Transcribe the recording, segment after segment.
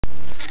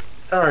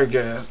Alright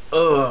guys,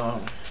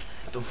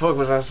 the fuck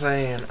was I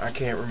saying? I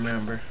can't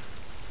remember.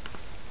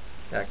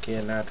 I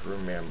cannot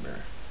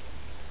remember.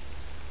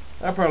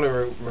 I'll probably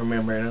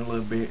remember in a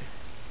little bit.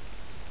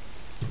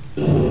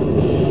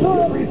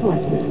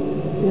 Reflexes.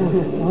 Yeah,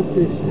 not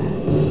this.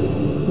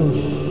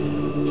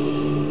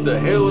 The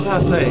hell was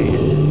I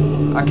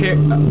saying? I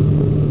can't.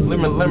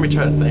 Let me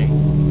try to think.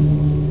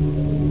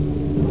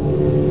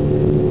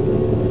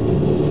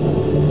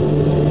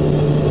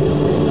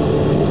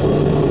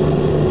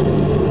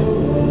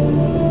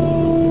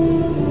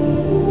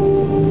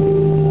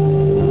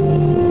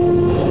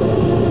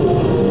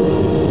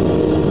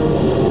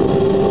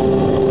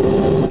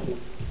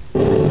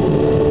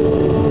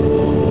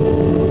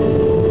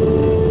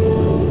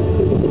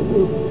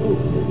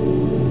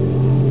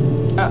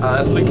 I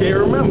honestly can't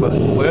remember.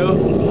 Well,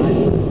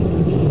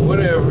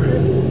 whatever.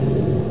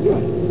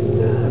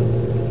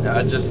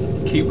 I just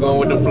keep going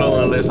with the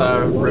flow unless I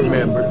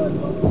remember.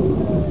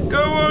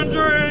 Come on,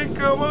 Drake!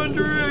 Come on,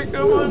 Drake!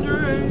 Come on,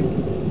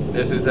 Drake!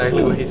 That's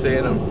exactly what he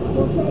said.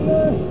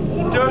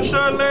 Joe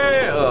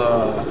Charlotte!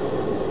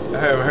 I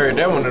haven't heard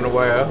that one in a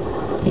while.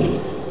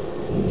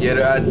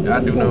 Yeah, I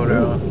do know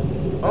that one.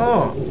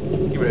 Oh,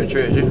 give me that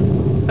treasure.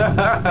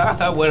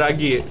 What'd I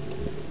get?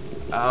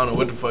 I don't know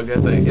what the fuck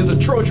that thing. It's a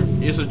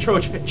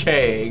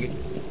chag.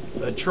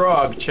 A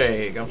trog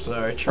chag. I'm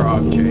sorry,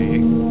 trog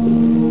chag.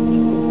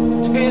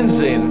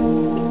 Tenzin.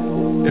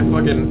 That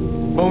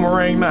fucking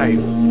boomerang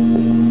knife.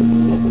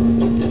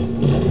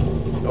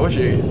 Oh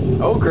shit.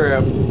 Oh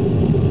crap.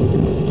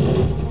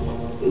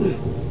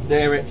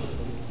 Damn it.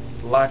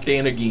 Locked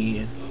in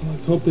again.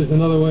 Let's hope there's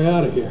another way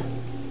out of here.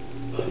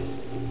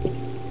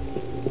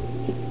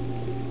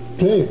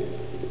 Hey,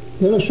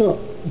 let us shot.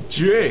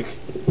 Jake.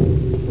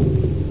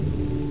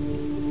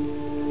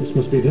 This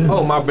must be them.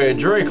 Oh my bad,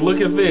 Drake. Look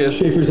at this.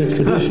 Schaefer's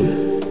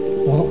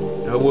expedition. Well,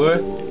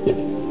 What?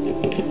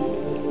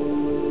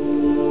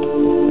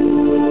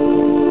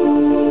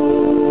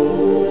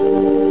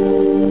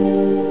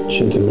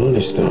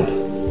 Chintamani stone.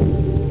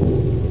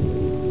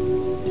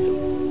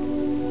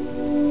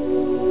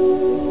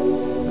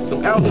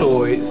 Some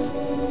Altoids.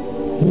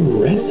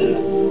 Resin.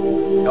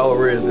 Oh,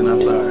 resin.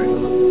 I'm sorry.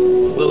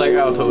 Look like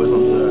Altoids.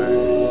 I'm sorry.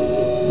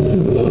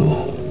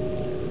 Hello.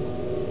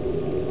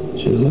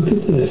 Should look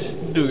at this.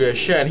 Dude got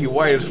shot. He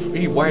white as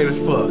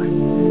fuck.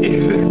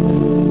 He's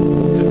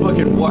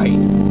fucking white,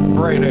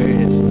 bright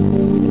ass.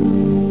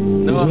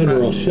 No, These men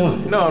were all shot.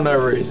 No, I'm not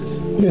racist.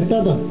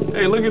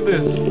 Hey, look at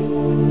this.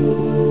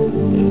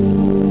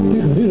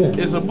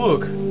 It's a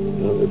book.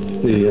 No, it's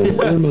the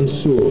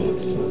Mansour.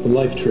 It's the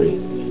life tree.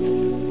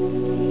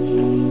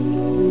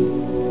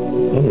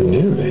 Oh,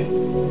 Nerve.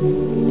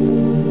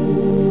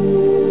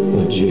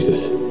 Oh, Jesus.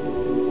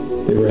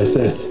 They were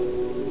SS.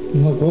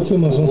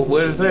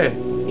 What is that?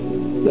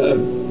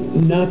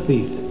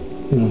 Nazis.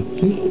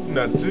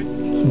 Nazi?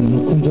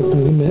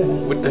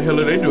 What the hell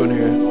are they doing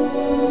here?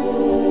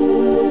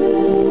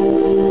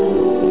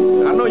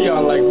 I know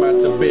y'all like my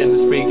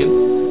Tibetan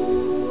speaking.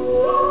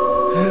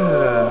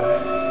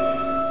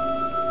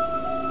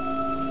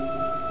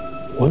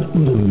 What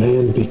would a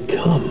man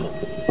become?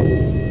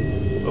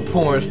 A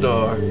porn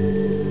star.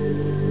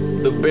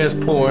 The best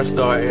porn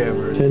star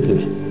ever.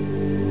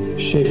 Tenzin.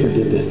 Schaefer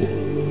did this.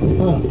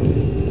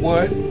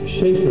 What?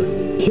 Schaefer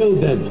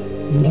killed them.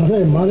 No,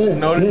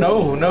 Yes.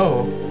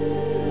 no.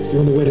 It's the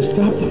only way to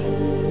stop them.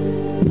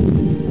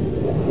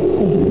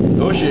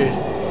 Oh shit.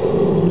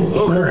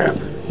 Oh crap.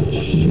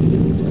 Shit.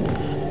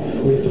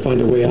 We have to find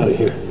a way out of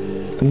here.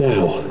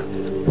 Now.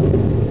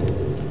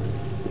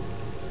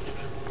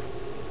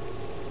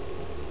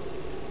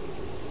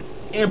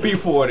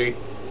 MP40.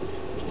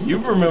 You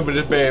remember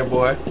this bad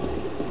boy.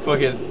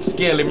 Fucking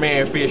scaly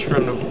man fish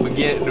from the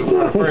beginning, from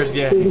the first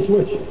game. There's a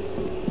switch.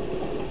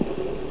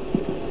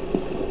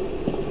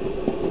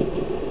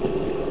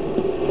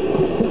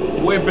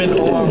 Weapon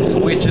arm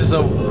switches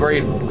of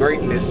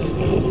greatness.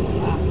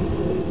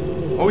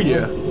 Oh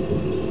yeah.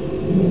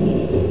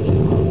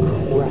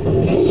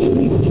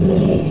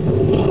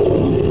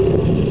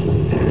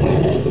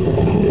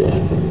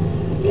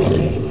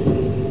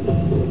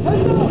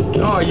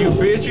 Oh, you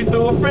bitch, you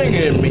threw a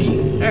finger at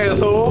me,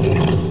 asshole.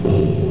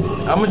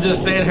 I'ma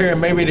just stand here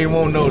and maybe they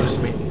won't notice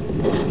me.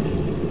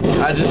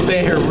 I just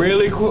stand here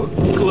really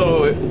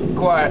quiet,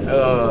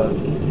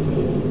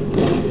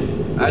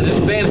 I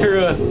just stand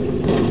here,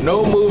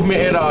 no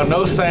movement at all,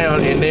 no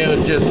sound, and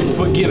they'll just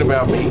forget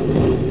about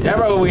me. How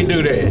about we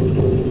do that?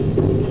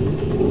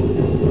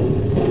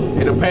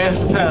 It'll pass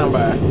the time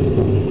by.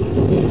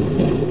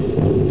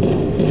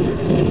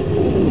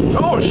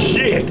 Oh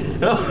shit!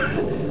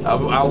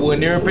 I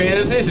wasn't even paying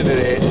attention to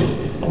that.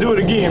 Do it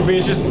again,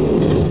 bitches.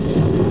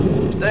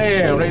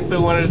 Damn, they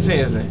threw one of the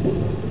tens in.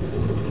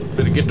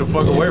 Better get the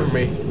fuck away from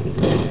me.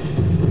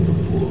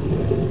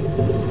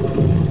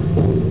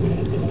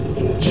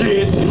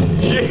 Shit.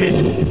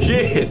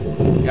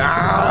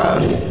 Ah!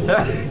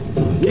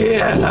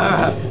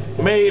 Yeah!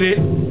 Made it.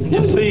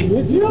 You see?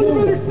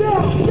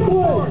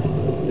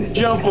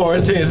 Jump for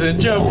it, Tenzin.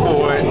 Jump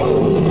for it.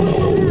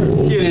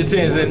 Get it,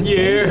 Tenzin.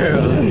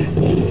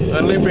 Yeah.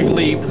 Olympic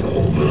lead.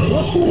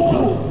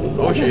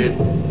 Oh shit.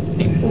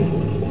 He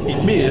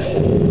missed.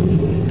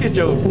 Get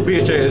your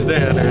bitch ass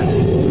down there.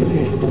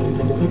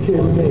 Okay,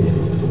 we made it.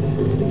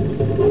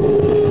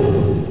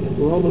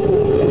 We're almost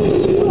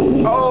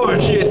done. Oh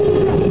shit.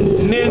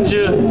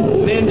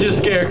 Ninja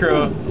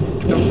scarecrow.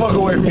 Get the fuck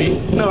away from me.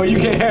 No, you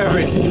can't have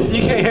it.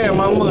 You can't have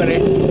my money.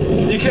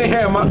 You can't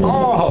have my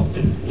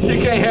you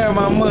can't have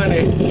my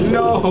money.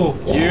 No.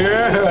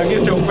 Yeah,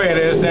 get your fat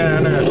ass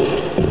down there.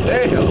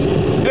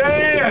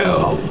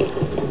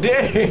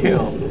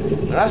 Damn.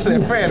 When I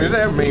said fat,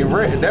 that mean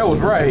that was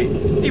right.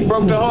 He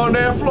broke the whole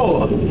damn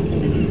floor.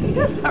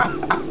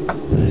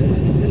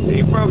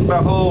 He broke the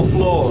whole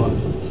floor.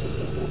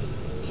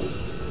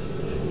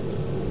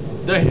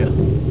 Damn.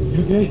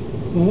 You okay?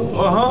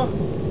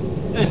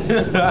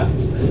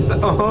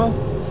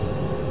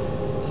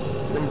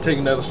 Let me take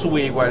another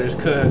swig while this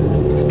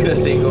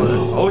cutscene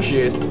going. Oh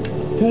shit.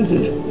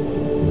 Tenzin.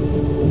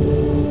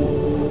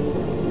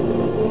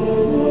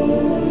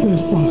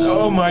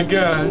 Oh my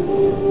god.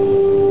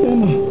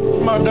 Emma.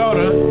 My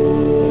daughter.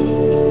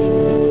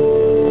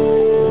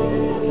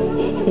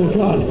 Oh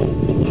God.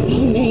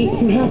 Oh, Nate.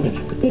 What happened?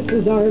 It's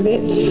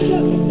Lazarevich.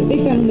 They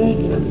found us.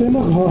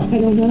 Emma. I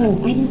don't know.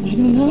 I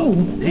don't know.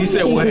 He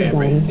said what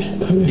happened.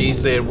 Daughter. He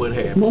said what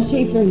happened. Well,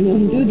 Schaefer and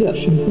young Duda.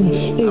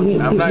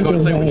 I'm not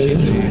gonna say what she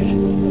said.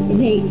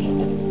 Nate,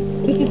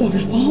 this is our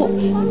fault.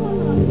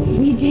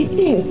 We did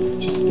this.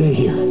 Just stay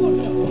here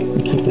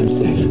and keep them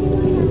safe.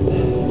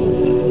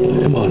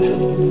 Come on.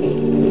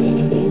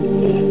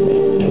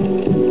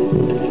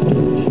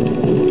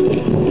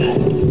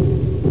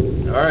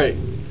 Alright.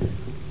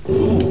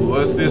 Ooh,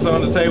 what's this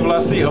on the table?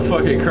 I see a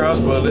fucking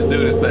crossbow. Let's do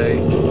this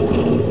thing.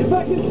 Get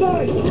back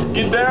inside.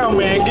 Get down,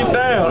 man. Get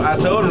down. I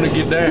told him to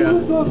get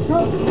down.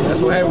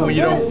 That's what happens when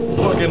you don't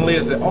fucking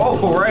listen. Oh,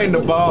 right in the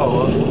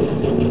balls.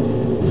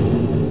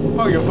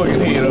 Fuck your fucking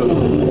head up.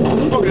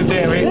 Fuck the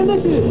damn head.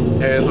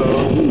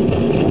 Asshole.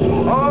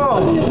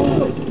 Oh,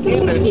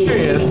 in the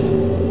chest.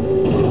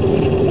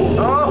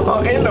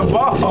 Oh, in the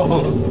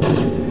balls.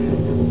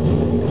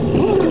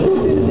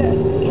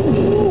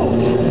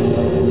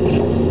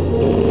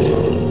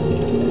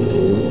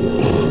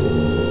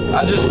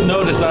 I just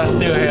noticed I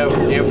still have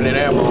infinite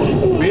ammo.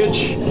 Bitch.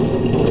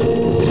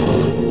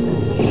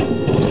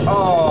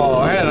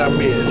 Oh, how did I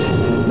miss?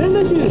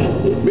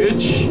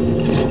 Bitch.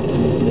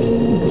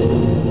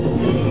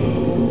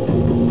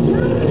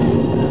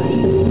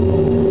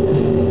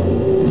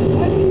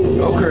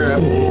 Oh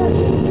crap.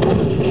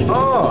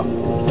 Oh.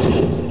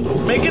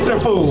 Man, get the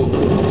fool.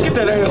 Get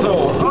that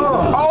asshole.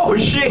 Oh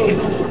shit.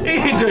 He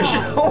hit the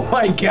shit. Oh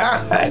my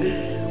god.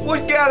 What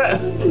kind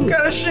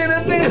of shit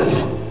is this?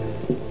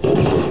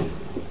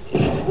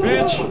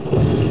 Bitch,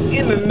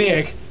 in the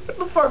neck. What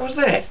the fuck was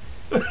that?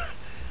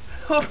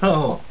 Hold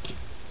on.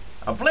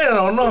 I'm planning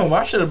on him.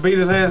 I should have beat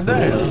his ass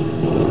down.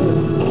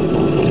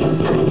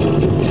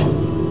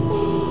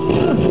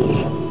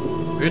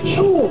 Bitch.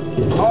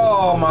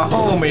 Oh, my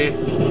homie.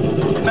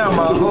 Not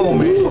my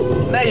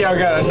homie. Now y'all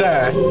gotta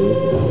die.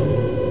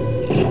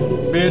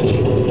 Bitch.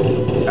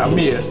 I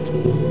missed.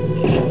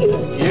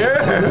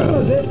 Yeah.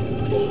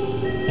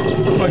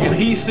 Fucking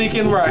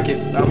heat-seeking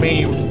rockets. I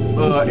mean,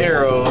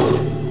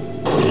 arrows.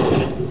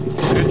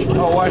 Bitch.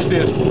 Oh, watch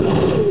this.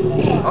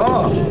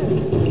 Oh,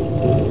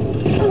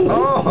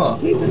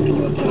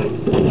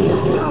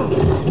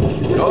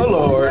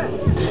 Lord.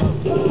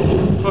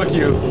 Fuck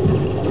you.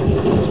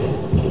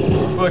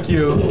 Fuck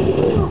you.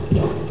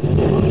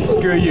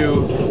 Screw you.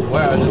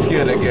 Wow, I just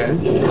killed that guy.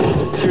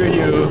 Screw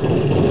you.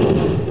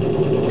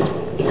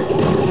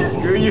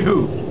 Screw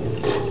you.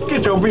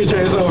 Get your bitch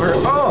ass over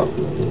here.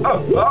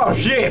 Oh,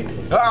 shit.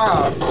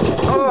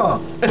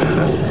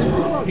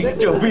 Get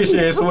your bitch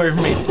ass away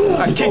from me.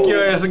 I kick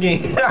your ass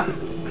again.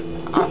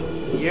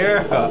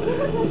 Yeah.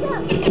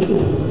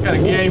 Kind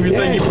of game you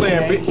think you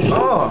playing, bitch.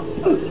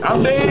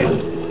 I'm dead.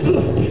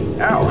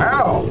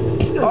 Ow.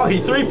 Oh,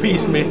 he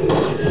three-pieced me.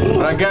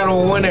 But I got him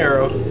with one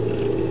arrow.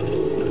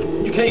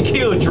 You can't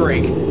kill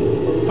Drake.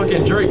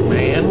 Fucking Drake,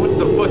 man. What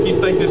the fuck you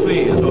think this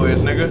is, oh ass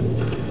nigga?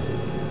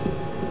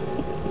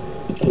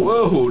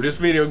 Whoa, this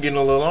video getting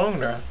a little long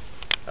now.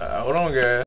 Hold on, guys.